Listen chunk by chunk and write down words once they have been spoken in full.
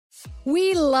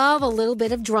We love a little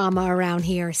bit of drama around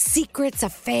here. Secrets,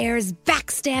 affairs,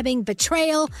 backstabbing,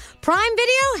 betrayal. Prime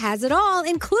Video has it all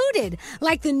included.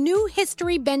 Like the new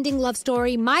history-bending love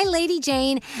story, My Lady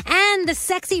Jane, and the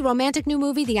sexy romantic new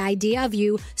movie, The Idea of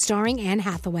You, starring Anne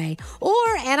Hathaway. Or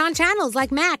add-on channels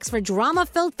like Max for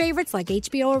drama-filled favorites like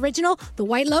HBO original, The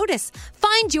White Lotus.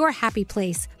 Find your happy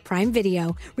place. Prime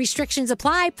Video. Restrictions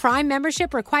apply. Prime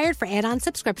membership required for add-on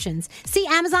subscriptions. See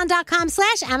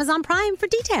Amazon.com/Amazon Prime for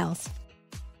details.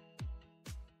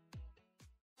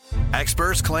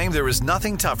 Experts claim there is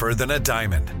nothing tougher than a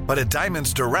diamond. But at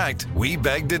Diamonds Direct, we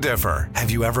beg to differ.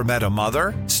 Have you ever met a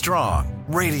mother? Strong,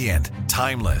 radiant,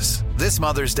 timeless. This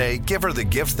Mother's Day, give her the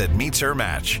gift that meets her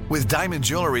match. With diamond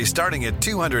jewelry starting at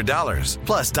 $200.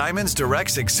 Plus Diamonds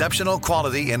Direct's exceptional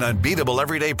quality and unbeatable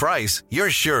everyday price, you're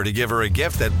sure to give her a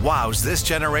gift that wows this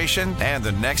generation and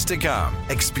the next to come.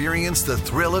 Experience the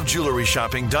thrill of jewelry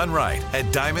shopping done right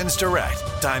at Diamonds Direct.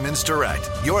 Diamonds Direct.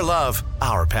 Your love,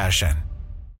 our passion.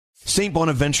 St.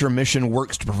 Bonaventure Mission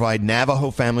works to provide Navajo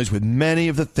families with many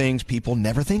of the things people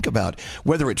never think about.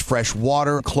 Whether it's fresh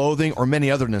water, clothing, or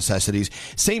many other necessities,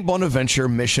 St. Bonaventure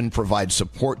Mission provides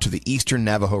support to the Eastern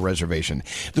Navajo Reservation.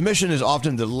 The mission is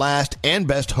often the last and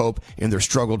best hope in their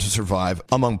struggle to survive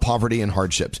among poverty and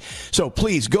hardships. So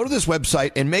please go to this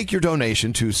website and make your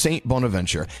donation to St.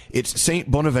 Bonaventure. It's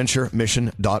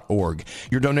stbonaventuremission.org.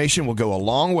 Your donation will go a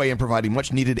long way in providing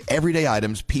much needed everyday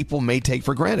items people may take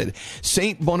for granted.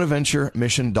 St. Bonaventuremission.org.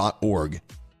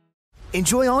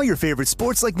 Enjoy all your favorite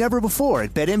sports like never before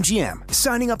at BetMGM.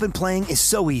 Signing up and playing is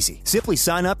so easy. Simply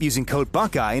sign up using code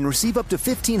Buckeye and receive up to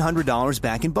 $1,500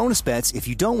 back in bonus bets if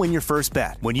you don't win your first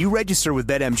bet. When you register with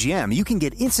BetMGM, you can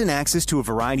get instant access to a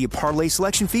variety of parlay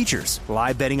selection features,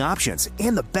 live betting options,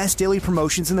 and the best daily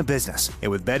promotions in the business.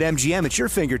 And with BetMGM at your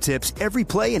fingertips, every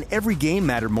play and every game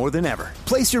matter more than ever.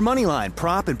 Place your moneyline,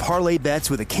 prop, and parlay bets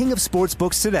with the king of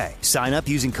sportsbooks today. Sign up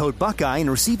using code Buckeye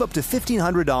and receive up to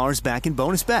 $1,500 back in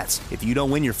bonus bets if you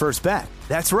don't win your first bet.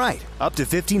 That's right, up to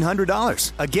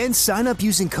 $1,500. Again, sign up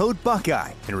using code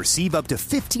Buckeye and receive up to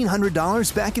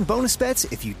 $1,500 back in bonus bets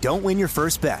if you don't win your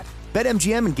first bet.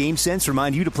 BetMGM and GameSense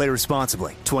remind you to play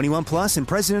responsibly. 21 plus and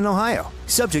present in Ohio.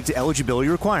 Subject to eligibility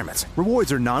requirements.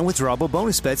 Rewards are non-withdrawable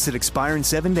bonus bets that expire in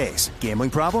 7 days. Gambling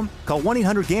problem? Call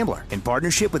 1-800-GAMBLER in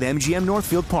partnership with MGM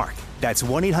Northfield Park. That's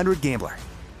 1-800-GAMBLER.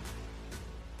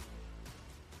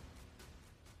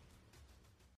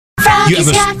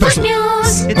 Froggy's got good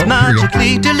news. It's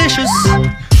magically delicious.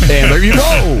 And there you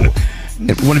go.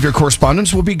 And one of your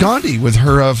correspondents will be Gandhi with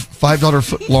her $5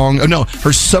 foot long,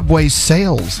 her Subway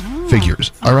sales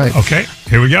figures. All right. Okay,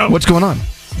 here we go. What's going on?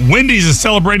 Wendy's is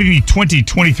celebrating the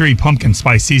 2023 pumpkin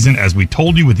spice season, as we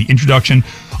told you, with the introduction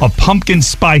of Pumpkin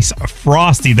Spice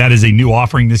Frosty. That is a new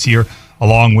offering this year,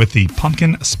 along with the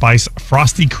Pumpkin Spice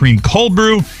Frosty Cream Cold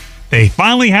Brew. They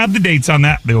finally have the dates on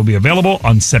that. They will be available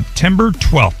on September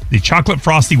 12th. The chocolate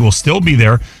frosty will still be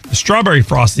there. The strawberry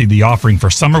frosty, the offering for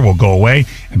summer, will go away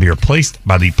and be replaced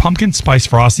by the pumpkin spice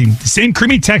frosty. The same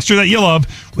creamy texture that you love,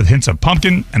 with hints of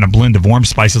pumpkin and a blend of warm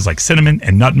spices like cinnamon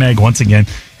and nutmeg. Once again,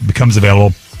 it becomes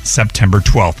available September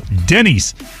 12th.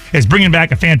 Denny's is bringing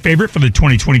back a fan favorite for the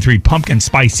 2023 pumpkin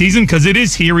spice season, because it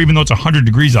is here, even though it's 100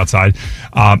 degrees outside.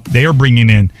 They are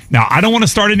bringing in, now I don't want to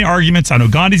start any arguments. I know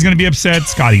Gandhi's going to be upset.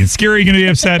 Scotty and Scary are going to be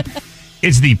upset.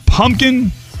 It's the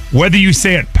pumpkin, whether you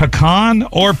say it pecan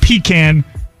or pecan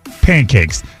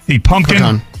pancakes. The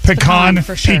pumpkin pecan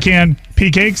for sure. pecan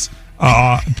pancakes.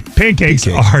 Pancakes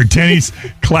are Denny's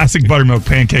classic buttermilk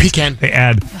pancakes. Pecan. They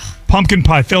add pumpkin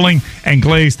pie filling and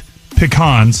glazed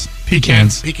pecans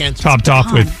topped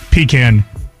off with pecan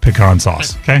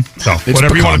sauce. Okay, so It's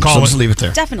whatever you want to call just it. leave it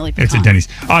there. Definitely pecan. It's at Denny's.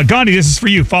 Gandhi, this is for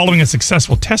you. Following a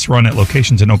successful test run at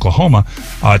locations in Oklahoma,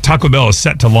 Taco Bell is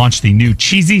set to launch the new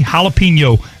cheesy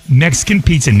jalapeno Mexican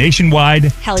pizza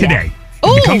nationwide today.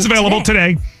 Ooh, It becomes available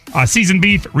today. Seasoned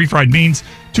beef, refried beans,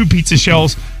 2 pizza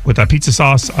shells with a pizza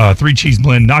sauce, 3 cheese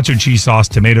blend, nacho cheese sauce,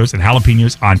 tomatoes, and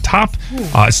jalapenos on top.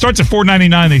 It starts at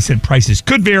 $4.99. They said prices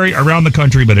could vary around the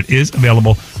country, but it is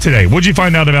available today. What'd you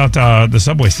find out about the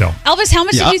Subway sale? Elvis, how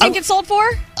much did you think it sold for?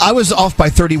 I was off by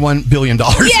 $31 billion.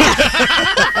 Yeah.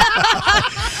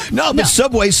 No,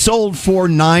 Subway sold for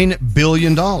 $9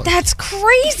 billion. That's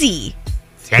crazy.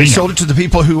 They sold it to the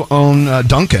people who own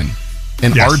Dunkin'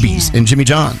 and Arby's and Jimmy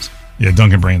John's. Yeah,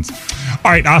 Dunkin' Brands.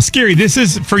 All right, Scary, this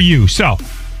is for you. So,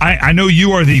 I know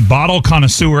you are the bottle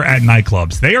connoisseur at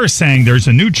nightclubs. They are saying there's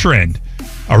a new trend.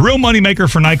 A real moneymaker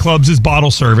for nightclubs is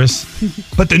bottle service.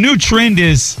 But the new trend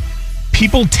is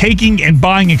people taking and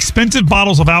buying expensive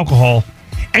bottles of alcohol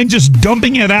and just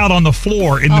dumping it out on the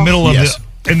floor in the middle of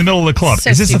in the middle of the club. So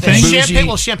Is this stupid. a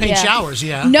thing? Champagne showers,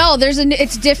 yeah. No,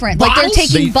 it's different. Like they're Bottles?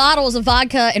 taking bottles of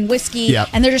vodka and whiskey, Yep.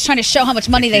 and they're just trying to show how much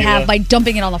money they have by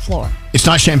dumping it on the floor. It's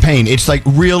not champagne. It's like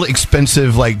real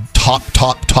expensive, like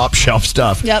top shelf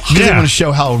stuff. Yep. Because they Yeah. want to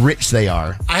show how rich they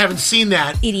are. I haven't seen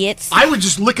that. Idiots. I would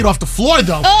just lick it off the floor,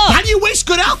 though. Oh. How do you waste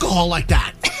good alcohol like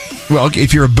that? Well,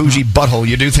 if you're a bougie butthole,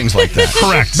 you do things like that.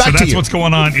 Correct. Back So to that's you. what's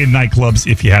going on in nightclubs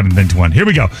if you haven't been to one. Here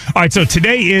we go. All right, so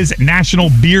today is National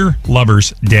Beer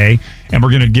Lovers Day, and we're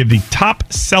going to give the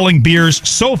top-selling beers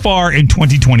so far in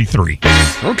 2023.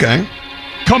 Okay.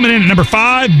 Coming in at number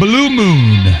 5, Blue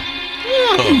Moon.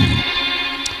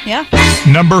 Yeah.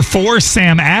 Number 4,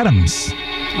 Sam Adams.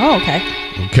 Oh, okay.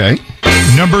 Okay.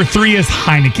 Number 3 is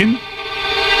Heineken.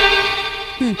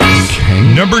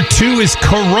 Okay. Number 2 is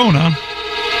Corona.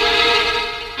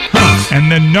 And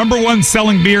the number 1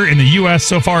 selling beer in the U.S.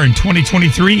 so far in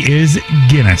 2023 is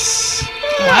Guinness.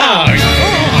 Wow.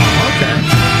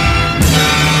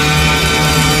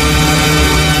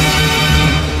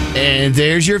 And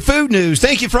there's your food news.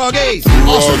 Thank you, Froggy.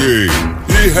 Froggy,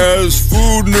 he has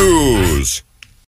food news.